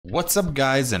What's up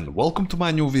guys and welcome to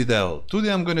my new video.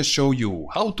 Today I'm gonna show you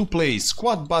how to play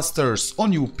Squad Busters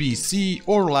on your PC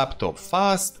or laptop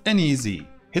fast and easy.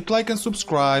 Hit like and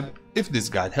subscribe if this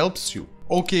guide helps you.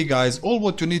 Okay guys, all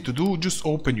what you need to do, just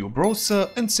open your browser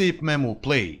and save Memo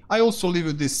Play. I also leave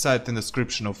you this site in the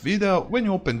description of video. When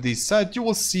you open this site you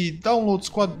will see download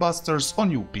Squad Busters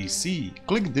on your PC.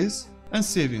 Click this and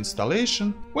save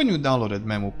installation. When you downloaded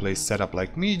Memo Play setup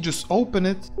like me, just open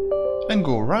it and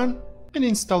go run and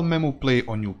install Memo Play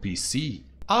on your PC.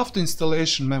 After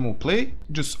installation Memo Play,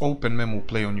 just open Memo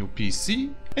Play on your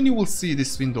PC and you will see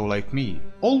this window like me.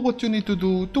 All what you need to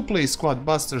do to play Squad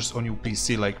Busters on your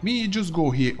PC like me, just go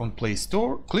here on Play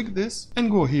Store, click this and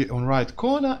go here on right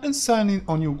corner and sign in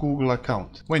on your Google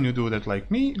account. When you do that like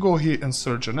me, go here and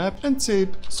search an app and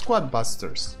type Squad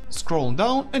Busters. Scroll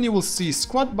down and you will see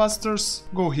Squad Busters,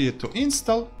 go here to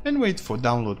install and wait for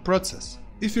download process.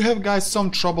 If you have guys some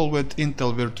trouble with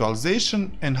Intel virtualization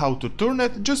and how to turn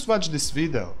it, just watch this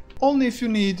video. Only if you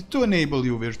need to enable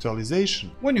your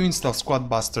virtualization. When you install Squad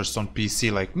Busters on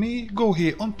PC like me, go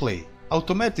here on Play.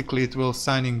 Automatically it will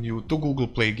sign in you to Google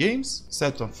Play Games,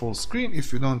 set on full screen.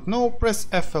 If you don't know, press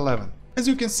F11. As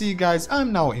you can see guys,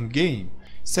 I'm now in game.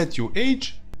 Set your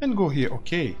age and go here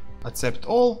OK. Accept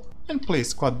all and play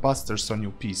Squad Busters on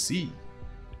your PC.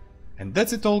 And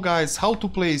that's it all guys, how to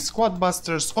play Squad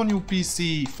Busters on your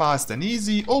PC fast and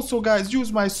easy. Also guys,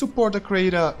 use my support a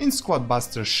creator in Squad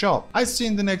Busters shop. I see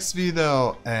you in the next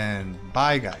video and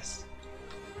bye guys.